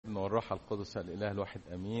والروح القدس الإله الواحد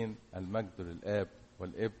أمين. المجد للآب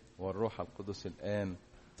والابن والروح القدس الآن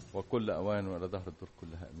وكل أوان وإلى دهر الدور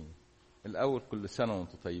كلها أمين. الأول كل سنة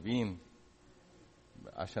وأنتم طيبين،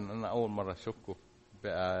 عشان أنا أول مرة أشوفكم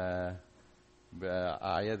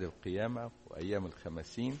بأعياد القيامة وأيام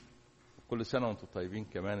الخمسين. كل سنة وأنتم طيبين.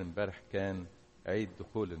 كمان امبارح كان عيد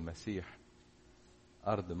دخول المسيح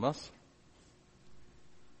أرض مصر،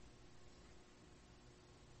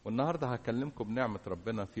 والنهاردة هكلمكم بنعمة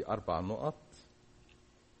ربنا في 4 نقط.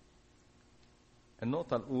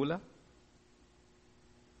 النقطة الأولى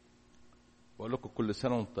بقول لكم كل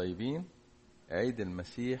سنة وانتم طيبين، عيد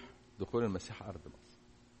المسيح، دخول المسيح أرض مصر،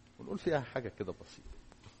 ونقول فيها حاجة كده بسيطة.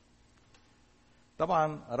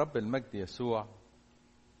 طبعا رب المجد يسوع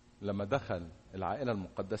لما دخل العائلة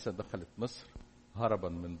المقدسة دخلت مصر هربا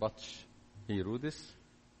من بطش هيرودس.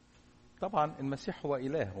 طبعا المسيح هو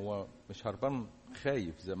إله، هو مش هربان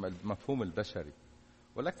خايف زي ما المفهوم البشري،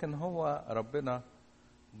 ولكن هو ربنا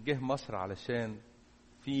جه مصر علشان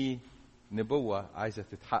في نبوة عايزة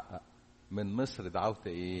تتحقق من مصر، دعوت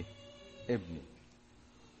ايه؟ ابني.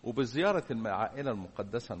 وبزيارة العائلة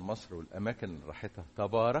المقدسة لمصر والأماكن اللي راحتها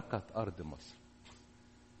تباركت أرض مصر،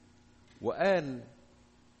 وقال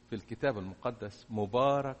في الكتاب المقدس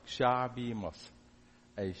مبارك شعبي مصر،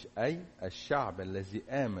 أي الشعب الذي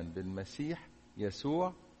آمن بالمسيح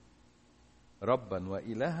يسوع ربا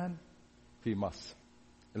وإلها في مصر،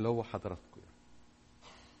 اللي هو حضراتكم.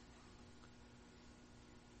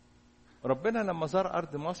 ربنا لما زار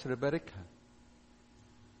أرض مصر باركها.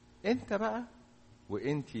 انت بقى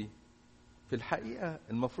وانتي في الحقيقة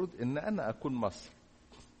المفروض ان انا اكون مصر.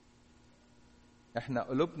 احنا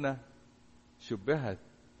قلوبنا شبهت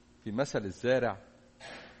في مثل الزارع،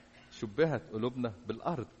 شبهت قلوبنا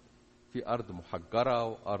بالارض، في ارض محجرة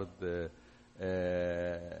وارض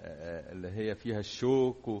اللي هي فيها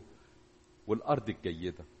الشوك والارض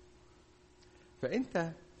الجيدة.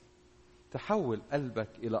 فانت تحول قلبك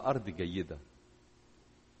الى ارض جيدة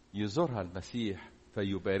يزورها المسيح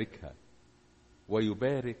فيباركها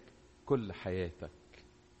ويبارك كل حياتك.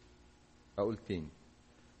 اقول تاني،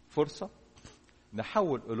 فرصة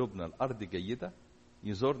نحول قلوبنا لأرض جيدة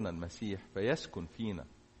يزورنا المسيح فيسكن فينا،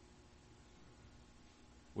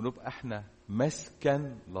 ونبقى احنا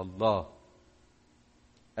مسكن لله.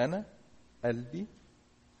 انا قلبي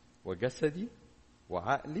وجسدي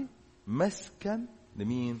وعقلي مسكن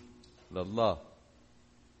لمين؟ لله.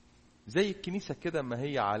 زي الكنيسة كده ما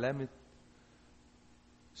هي علامة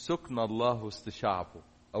سكن الله وسط شعبه،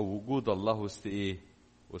 او وجود الله وسط ايه؟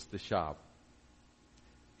 وسط شعبه.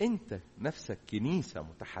 انت نفسك كنيسة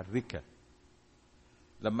متحركة.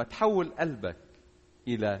 لما تحول قلبك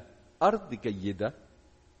الى ارض جيدة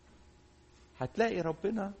هتلاقي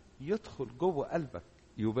ربنا يدخل جوه قلبك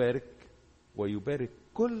يبارك ويبارك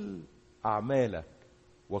كل اعمالك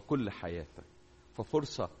وكل حياتك.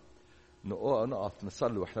 ففرصة نقف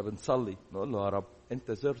نصلي، واحنا بنصلي نقول له يا رب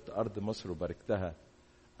انت زرت ارض مصر وباركتها،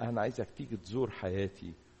 انا عايزك تيجي تزور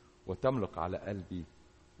حياتي وتملك على قلبي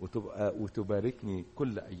وتباركني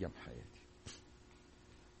كل ايام حياتي.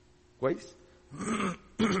 كويس؟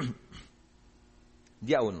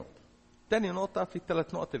 دي اول نقطة. تاني نقطة في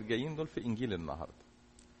ال3 نقط الجايين دول في انجيل النهاردة.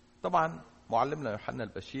 طبعا معلمنا يوحنا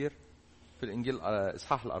البشير في الانجيل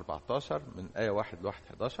اصحاح 14 من آية 1 ل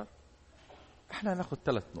 11. احنا هناخد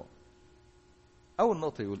 3 نقط. اول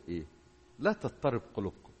نقطة يقول ايه؟ لا تضطرب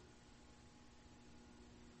قلوبكم.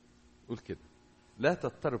 قول كده، لا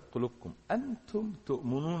تضطرب قلوبكم، أنتم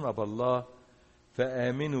تؤمنون بالله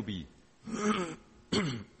فآمنوا بي.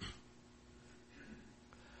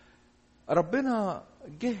 ربنا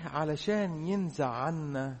جه علشان ينزع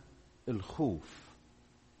عنا الخوف.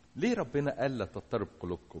 ليه ربنا قال لا تضطرب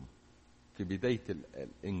قلوبكم في بداية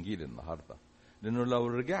الإنجيل النهاردة؟ لأنه لو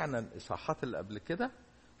رجعنا الإصحاحات اللي قبل كده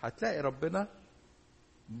هتلاقي ربنا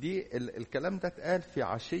دي الكلام ده اتقال في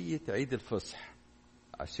عشية عيد الفصح.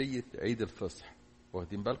 عشية عيد الفصح،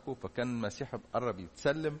 واخدين بالكم؟ فكان المسيح قرب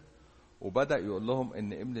يتسلم، وبدأ يقول لهم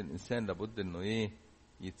ان ابن الانسان لابد انه ايه؟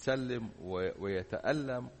 يتسلم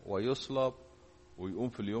ويتألم ويصلب ويقوم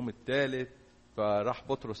في اليوم الثالث. فراح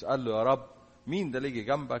بطرس قال له يا رب مين ده اللي يجي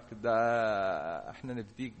جنبك؟ ده احنا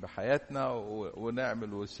نفديك بحياتنا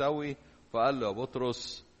ونعمل ونسوي. فقال له يا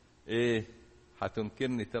بطرس ايه؟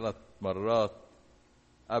 هتنكرني 3 مرات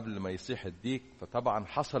قبل ما يصيح الديك. فطبعا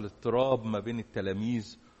حصل اضطراب ما بين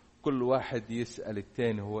التلاميذ، كل واحد يسأل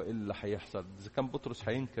التاني هو ايه اللي هيحصل؟ اذا كان بطرس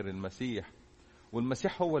هينكر المسيح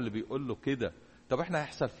والمسيح هو اللي بيقول له كده، طب احنا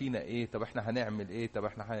هيحصل فينا ايه؟ طب احنا هنعمل ايه؟ طب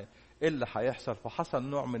احنا ايه اللي هيحصل؟ فحصل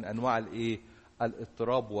نوع من انواع الايه؟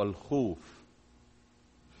 الاضطراب والخوف.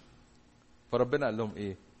 فربنا قال لهم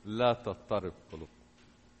ايه؟ لا تضطرب قلوبكم،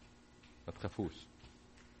 ما تخافوش.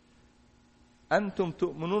 أنتم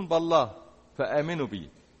تؤمنون بالله فآمنوا بي.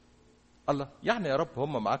 الله، يعني يا رب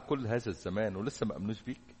هم معاك كل هذا الزمان ولسه ما أمنوش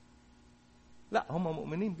بيك؟ لا، هم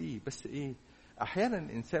مؤمنين بيه، بس إيه، أحيانا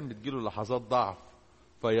الإنسان بتجيله لحظات ضعف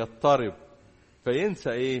فيضطرب،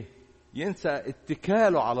 فينسى إيه، ينسى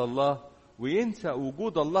اتكاله على الله، وينسى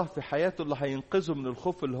وجود الله في حياته اللي هينقذه من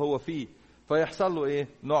الخوف اللي هو فيه، فيحصل له إيه،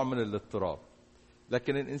 نوع من الاضطراب.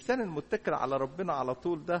 لكن الإنسان المتكل على ربنا على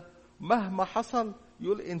طول ده مهما حصل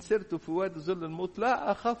يقول إن سرت في وادي ظل الموت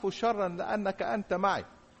لا أخاف شرا لأنك أنت معي،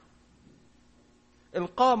 إن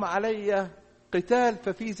قام علي قتال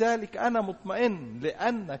ففي ذلك أنا مطمئن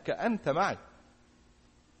لأنك أنت معي.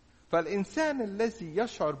 فالإنسان الذي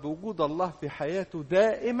يشعر بوجود الله في حياته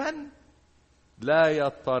دائما لا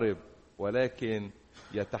يضطرب، ولكن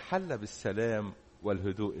يتحلى بالسلام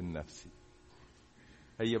والهدوء النفسي.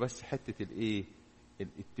 هي بس حتة الإيه،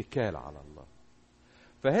 الاتكال على الله.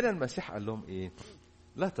 فهنا المسيح قال لهم إيه،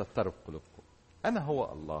 لا تضطرب قلوبكم، أنا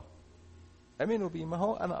هو الله، أمنوا بي، ما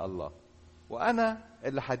هو أنا الله، وأنا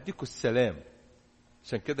اللي هديكوا السلام.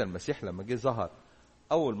 عشان كده المسيح لما جه ظهر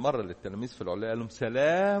أول مرة للتلاميذ في العلية قال لهم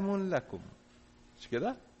سلام لكم، مش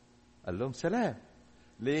كده؟ قال لهم سلام.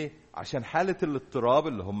 ليه؟ عشان حالة الاضطراب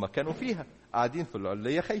اللي هم كانوا فيها، قاعدين في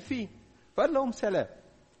العلية خايفين، فقال لهم سلام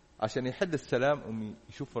عشان يحل السلام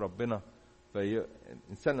يشوفوا ربنا.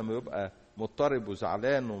 فالإنسان لما يبقى مضطرب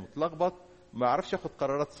وزعلان ومتلخبط ما يعرفش ياخد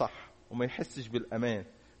قرارات صح وما يحسش بالأمان.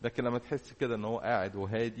 لكن لما تحس كده ان هو قاعد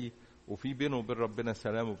وهادي وفي بينه وبين ربنا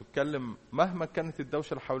سلام وبيتكلم مهما كانت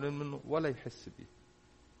الدوشة اللي حوالين منه ولا يحس بيه.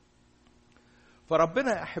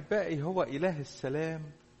 فربنا يا أحبائي هو إله السلام،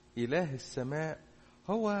 إله السماء،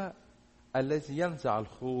 هو الذي ينزع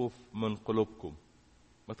الخوف من قلوبكم.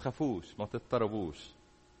 ما تخافوش، ما تضطربوش.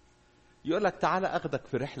 يقول لك تعالى أخدك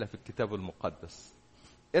في رحلة في الكتاب المقدس.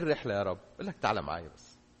 إيه الرحلة يا رب؟ يقول لك تعالى معايا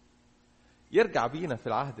بس. يرجع بينا في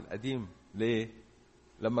العهد القديم. ليه؟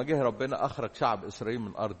 لما جه ربنا أخرج شعب إسرائيل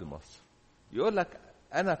من أرض مصر، يقول لك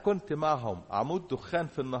أنا كنت معهم عمود دخان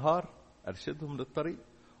في النهار أرشدهم للطريق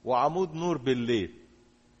وعمود نور بالليل.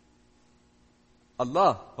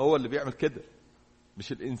 الله هو اللي بيعمل كده،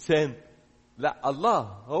 مش الإنسان. لا، الله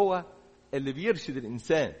هو اللي بيرشد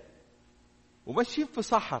الإنسان. وماشيين في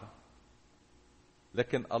صحراء،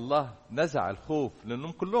 لكن الله نزع الخوف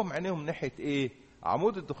لأنهم كلهم عينيهم ناحية إيه؟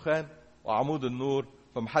 عمود الدخان وعمود النور،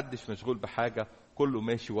 فمحدش مشغول بحاجة، كله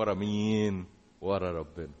ماشي ورا مين؟ ورا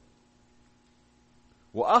ربنا.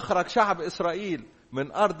 وأخرج شعب إسرائيل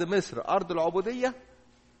من أرض مصر أرض العبودية،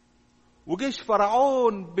 وجيش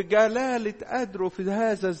فرعون بجلالة قدره في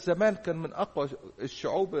هذا الزمان كان من أقوى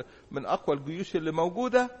الشعوب، من أقوى الجيوش اللي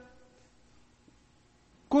موجودة،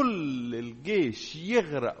 كل الجيش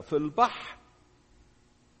يغرق في البحر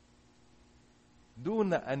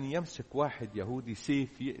دون أن يمسك واحد يهودي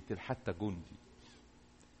سيف يقتل حتى جندي،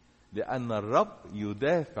 لأن الرب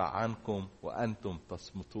يدافع عنكم وأنتم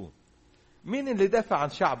تصمتون. مين اللي دافع عن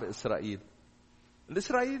شعب إسرائيل؟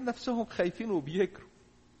 الإسرائيل نفسهم خايفين وبيهجروا،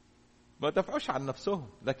 ما دافعوش عن نفسهم،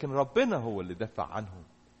 لكن ربنا هو اللي دافع عنهم.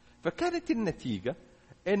 فكانت النتيجة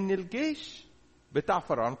أن الجيش بتاع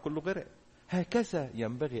فرعون كله غرق. هكذا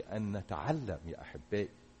ينبغي أن نتعلم يا أحبائي.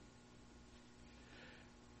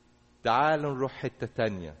 تعالوا نروح حتة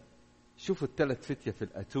تانية. شوفوا الثلاث فتية في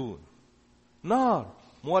الأتون، نار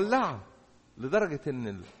مولعة لدرجة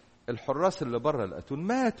أن الحراس اللي بره الأتون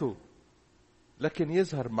ماتوا، لكن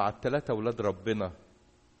يظهر مع الثلاثة أولاد ربنا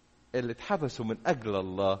اللي اتحبسوا من أجل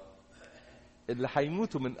الله، اللي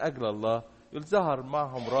هيموتوا من أجل الله، يظهر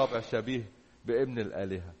معهم رابع شبيه بابن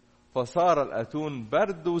الآلهة، فصار الأتون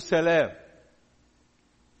برد وسلام.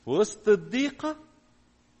 في وسط الضيقة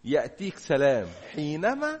يأتيك سلام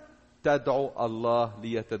حينما تدعو الله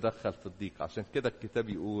ليتدخل في الضيقة. عشان كده الكتاب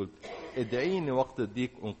يقول ادعيني وقت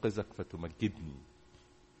الضيق أنقذك فتمجدني.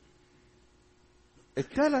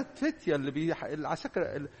 الثلاث فتية اللي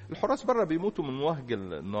العساكر الحراس بره بيموتوا من وهج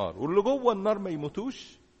النار، واللي جوه النار ما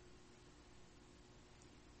يموتوش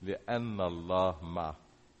لأن الله معه.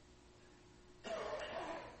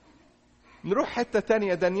 نروح حتة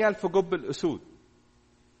تانية، دانيال في جب الأسود.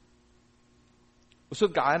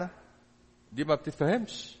 أسود جعانة، دي ما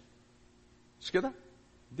بتتفهمش، مش كده؟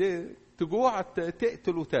 دي تجوع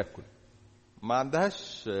تقتل وتاكل، ما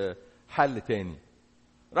عندهاش حل تاني.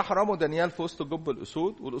 راح رموا دانيال في وسط جب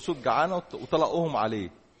الأسود، والأسود جعانة وطلقوهم عليه.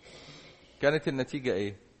 كانت النتيجة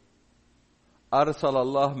إيه؟ أرسل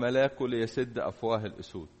الله ملاكه ليسد أفواه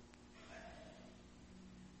الأسود.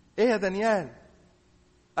 إيه يا دانيال؟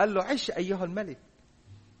 قال له عش أيها الملك.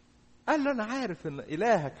 قال له أنا عارف إن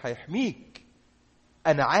إلهك هيحميك،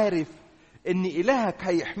 أنا عارف إن إلهك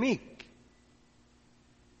هيحميك.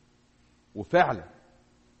 وفعلا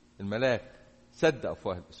الملاك سد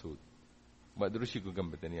أفواه الأسود. ما قدروش يجوا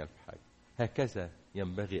جنب دانيال في حاجة. هكذا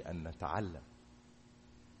ينبغي أن نتعلم.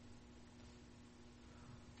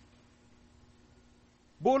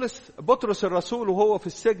 بطرس الرسول وهو في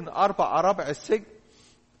السجن 4 أرابع السجن،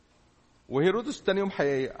 وهيرودس تاني يوم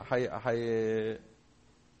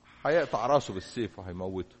هيقطع راسه بالسيف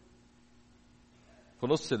وهيموته. في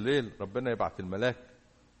نص الليل ربنا يبعت الملاك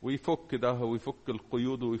ويفك ده ويفك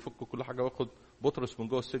القيود ويفك كل حاجة، وياخد بطرس من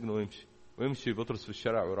جوه السجن ويمشي بطرس في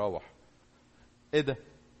الشارع ويروح. ايه ده؟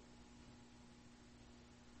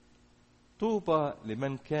 طوبى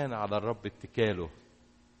لمن كان على الرب اتكاله.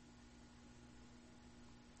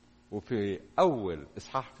 وفي اول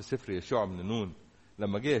اصحاح في سفر يشوع بن نون،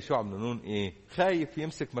 لما جه يشوع بن نون ايه خايف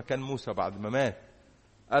يمسك مكان موسى بعد ما مات،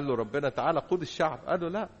 قال له ربنا تعالى قود الشعب. قال له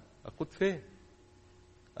لا، اقود فين؟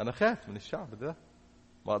 انا خايف من الشعب ده،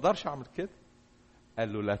 ما اقدرش اعمل كده.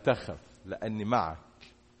 قال له لا تخف لاني معك،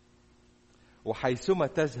 وحيثما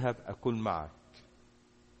تذهب اكون معك.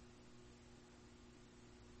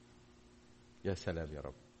 يا سلام يا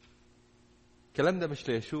رب. الكلام ده مش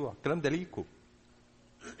ليشوع، الكلام ده ليكم.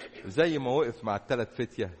 زي ما وقف مع ال3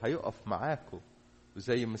 فتية هيقف معاكم،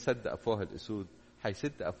 وزي ما سد افواه الاسود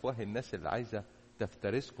هيسد افواه الناس اللي عايزه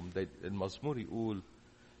تفترسكم. ده المزمور يقول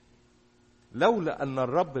لولا ان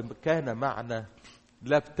الرب كان معنا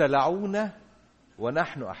لابتلعونا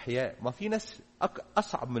ونحن احياء. ما في ناس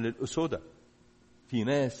اصعب من الاسودة، في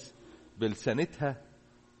ناس بلسانتها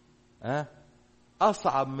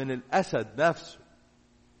اصعب من الاسد نفسه.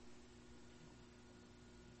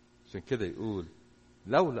 عشان كده يقول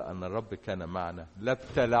لولا ان الرب كان معنا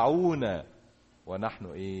لابتلعونا ونحن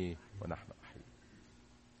ايه؟ ونحن احياء.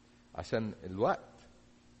 عشان الوقت.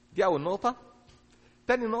 دي اول نقطة.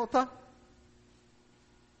 تاني نقطة،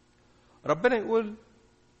 ربنا يقول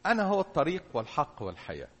انا هو الطريق والحق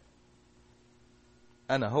والحياة.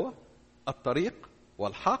 انا هو الطريق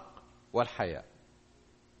والحق والحياة.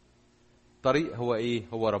 طريق هو ايه؟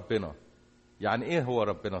 هو ربنا. يعني ايه هو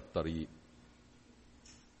ربنا الطريق؟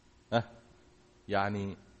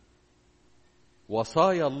 يعني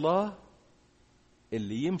وصايا الله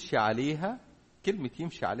اللي يمشي عليها. كلمة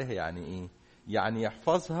يمشي عليها يعني ايه؟ يعني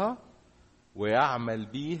يحفظها ويعمل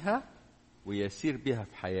بيها ويسير بيها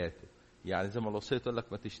في حياته. يعني زي ما الوصية تقول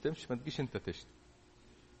لك ما تشتمش، ما تجيش انت تشتم.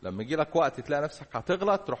 لما يجي لك وقت تلاقي نفسك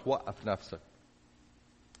هتغلط، تروح وقف نفسك،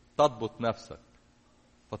 تضبط نفسك.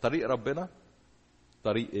 فطريق ربنا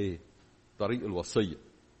طريق ايه؟ طريق الوصية.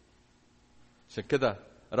 عشان كده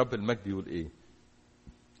رب المجد يقول ايه؟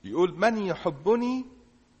 يقول من يحبني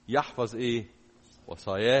يحفظ ايه؟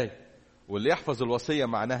 وصاياي. واللي يحفظ الوصية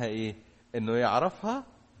معناها ايه؟ انه يعرفها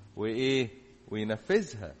وايه؟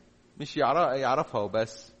 وينفذها. مش يعرفها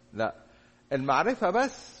وبس، لا، المعرفة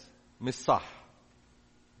بس مش صح.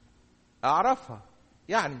 اعرفها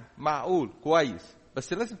يعني معقول كويس،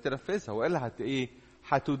 بس لازم تنفذها، وإلا ايه؟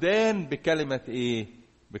 هتدان بكلمة ايه؟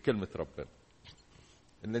 بكلمة ربنا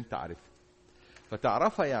اللي انت عارفها.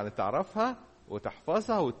 فتعرفها يعني تعرفها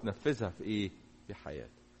وتحفظها وتنفذها في ايه؟ في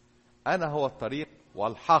حياتك. انا هو الطريق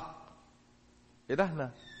والحق.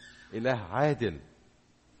 الهنا اله عادل.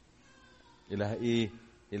 اله ايه؟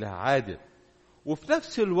 اله عادل، وفي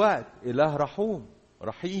نفس الوقت اله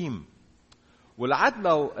رحيم.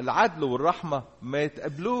 والعدل والرحمة ما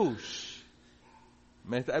يتقابلوش،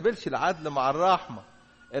 ما يتقابلش العدل مع الرحمة.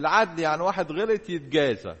 العدل يعني واحد غلط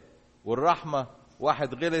يتجازى، والرحمة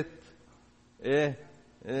واحد غلط ايه؟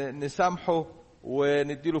 نسامحه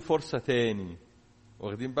ونديله فرصة تاني.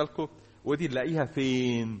 واخدين بالكم؟ ودي نلاقيها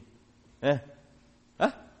فين؟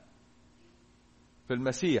 في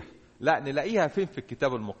المسيح. لا، نلاقيها فين؟ في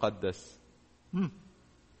الكتاب المقدس.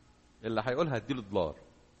 اللي هيقولها اديله $.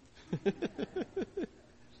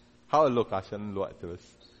 هقول لك عشان الوقت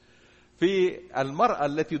بس. في المرأة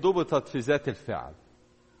التي ضبطت في ذات الفعل.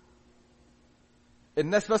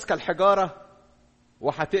 الناس ماسكة الحجارة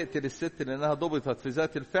وهتقتل الست لأنها ضبطت في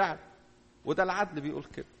ذات الفعل، وده العدل بيقول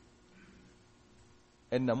كده،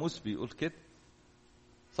 الناموس بيقول كده،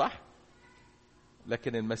 صح؟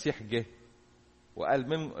 لكن المسيح جه وقال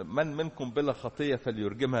من منكم بلا خطية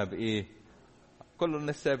فليرجمها بإيه؟ كل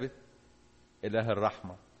الناس ثابت إله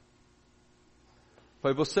الرحمة.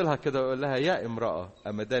 فيبص لها كده ويقول لها يا امرأة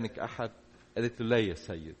أمدانك أحد؟ قالت له لا يا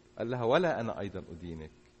سيد. قال لها ولا أنا أيضا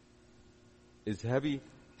أدينك، اذهبي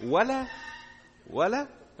ولا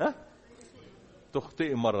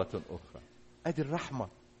تخطئي مرة أخرى. أدي الرحمة،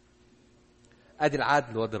 أدي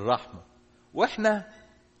العدل، وأدي الرحمة. وإحنا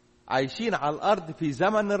عايشين على الأرض في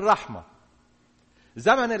زمن الرحمة.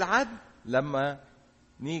 زمن العدل لما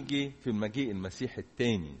نيجي في مجيء المسيح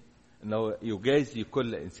الثاني، انه يجازي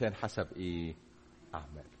كل انسان حسب ايه؟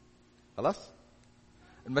 اعماله. خلاص؟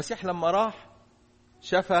 المسيح لما راح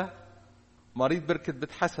شفى مريض بركة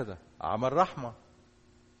بيت حسدة عمل رحمة،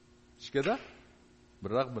 مش كده؟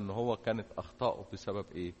 بالرغم ان هو كانت اخطائه بسبب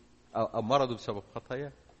ايه؟ او مرضه بسبب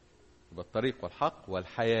خطاياه. يبقى الطريق والحق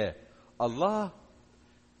والحياة. الله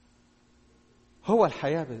هو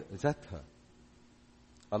الحياة ذاتها.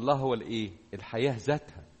 الله هو الايه؟ الحياة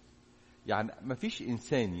ذاتها. يعني ما فيش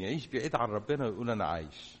انسان يعيش بعيد عن ربنا ويقول انا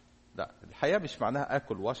عايش. لا، الحياة مش معناها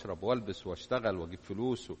اكل واشرب والبس واشتغل واجيب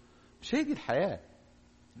فلوس مش هي دي الحياة.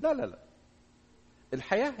 لا لا لا،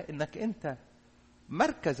 الحياة انك انت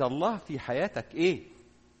مركز الله في حياتك ايه؟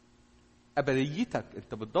 ابديتك.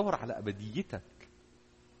 انت بتدور على ابديتك.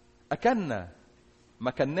 اكلنا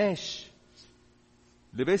ما كناش،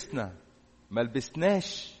 لبسنا ما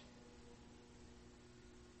لبسناش،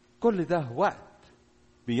 كل ده وقت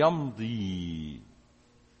بيمضي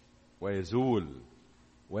ويزول،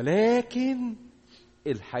 ولكن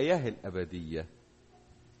الحياة الأبدية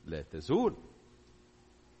لا تزول.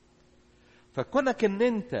 فكونك ان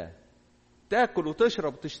انت تاكل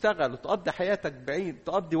وتشرب وتشتغل وتقضي حياتك بعيد،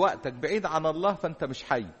 تقضي وقتك بعيد عن الله، فانت مش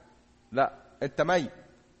حي. لا، انت ميت.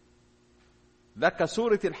 لك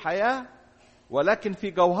صورة الحياة ولكن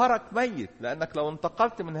في جوهرك ميت، لانك لو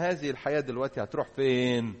انتقلت من هذه الحياة دلوقتي هتروح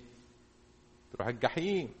فين؟ تروح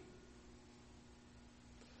الجحيم.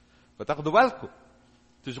 فتاخدوا بالكم،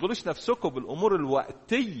 تشغلوش نفسكم بالامور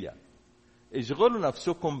الوقتية، اشغلوا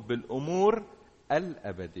نفسكم بالامور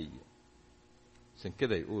الابدية. عشان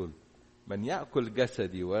كده يقول من يأكل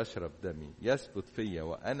جسدي ويشرب دمي يثبت فيا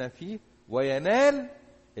وأنا فيه وينال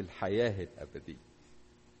الحياة الأبدية.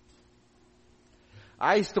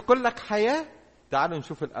 عايز تكون لك حياة؟ تعالوا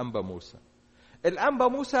نشوف الأنبا موسى. الأنبا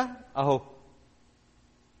موسى أهو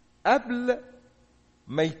قبل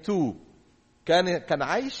ما يتوب كان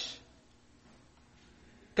عايش،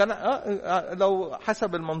 كان لو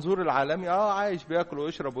حسب المنظور العالمي عايش بياكل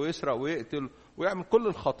ويشرب ويسرق ويقتل ويعمل كل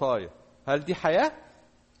الخطايا. هل دي حياة؟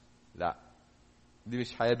 لا، دي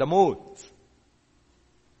مش حياة، ده موت.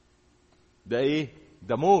 ده ايه؟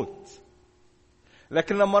 ده موت.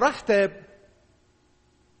 لكن لما راح تاب،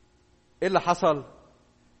 ايه اللي حصل؟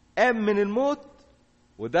 قام من الموت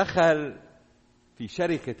ودخل في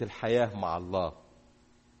شركة الحياة مع الله.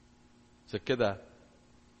 عشان كده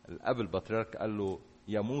الاب البطريرك قال له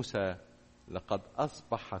يا موسى لقد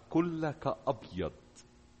اصبح كلك ابيض.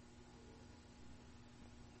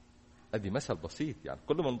 ادي مثل بسيط، يعني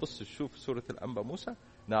كل ما نبص نشوف سورة الأنبا موسى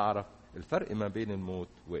نعرف الفرق ما بين الموت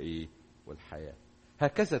وايه والحياة.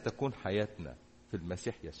 هكذا تكون حياتنا في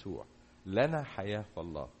المسيح يسوع، لنا حياة في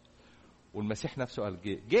الله. والمسيح نفسه قال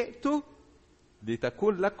جئت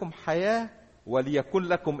لتكون لكم حياة وليكون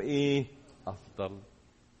لكم ايه؟ افضل.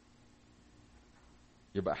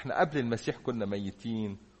 يبقى احنا قبل المسيح كنا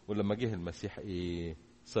ميتين، ولما جه المسيح ايه؟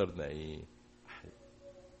 صرنا ايه؟ حياة.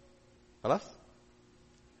 خلاص.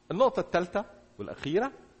 النقطة الثالثة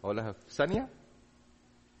والأخيرة هقولها في ثانية.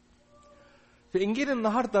 في إنجيل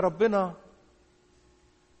النهاردة ربنا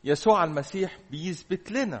يسوع المسيح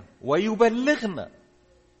بيثبت لنا ويبلغنا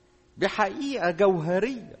بحقيقة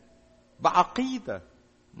جوهرية، بعقيدة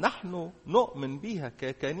نحن نؤمن بها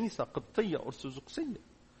ككنيسة قبطية أرثوذكسية،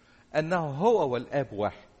 أنه هو والآب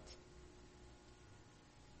واحد.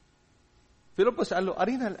 فيلبس قال له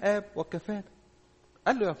أرينا الآب وكفانا.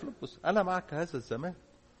 قال له يا فيلبس أنا معك هذا الزمان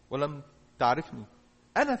ولم تعرفني،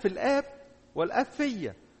 أنا في الآب والآب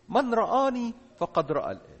فيا، من رآني فقد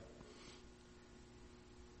رأى الآب.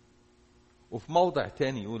 وفي موضع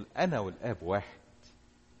تاني يقول أنا والآب واحد.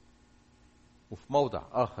 وفي موضع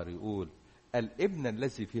آخر يقول الابن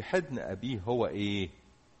الذي في حضن أبيه هو إيه؟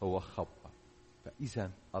 هو خبأ.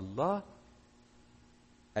 فإذا الله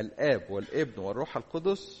الآب والابن والروح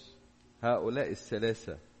القدس هؤلاء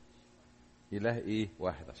الثلاثة إله إيه؟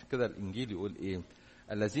 واحد. عشان كده الإنجيل يقول إيه؟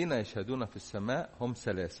 الذين يشهدون في السماء هم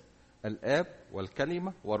ثلاثة، الآب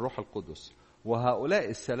والكلمة والروح القدس، وهؤلاء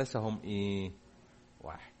الثلاثة هم إيه؟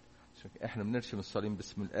 واحد. احنا بنرشم الصليب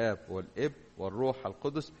باسم الآب والابن والروح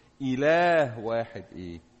القدس إله واحد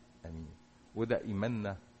إيه؟ أمين. وده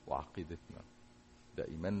إيماننا وعقيدتنا. ده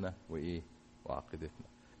إيماننا وإيه؟ وعقيدتنا.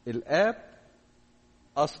 الآب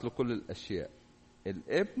أصل كل الأشياء،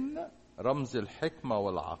 الابن رمز الحكمة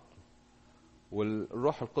والعقل،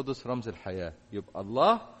 والروح القدس رمز الحياة. يبقى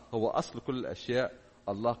الله هو أصل كل الأشياء،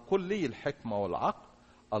 الله كلي الحكمة والعقل،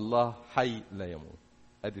 الله حي لا يموت.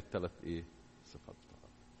 أدي الثلاث إيه؟ صفات.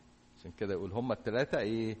 عشان كده يقول هم الثلاثة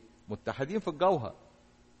إيه؟ متحدين في الجوهر،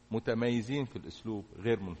 متميزين في الأسلوب،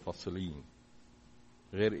 غير منفصلين.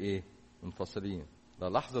 غير إيه؟ منفصلين، لا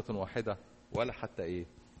لحظة واحدة ولا حتى إيه؟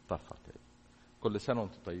 طرفة. كل سنة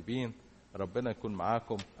وانتم طيبين، ربنا يكون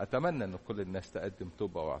معاكم. أتمنى أن كل الناس تقدم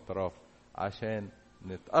توبة واعتراف عشان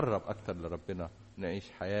نتقرب أكتر لربنا.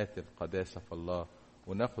 نعيش حياة القداسة في الله،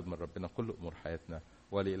 وناخد من ربنا كل أمور حياتنا.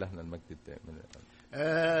 ولإلهنا المجد الدائم.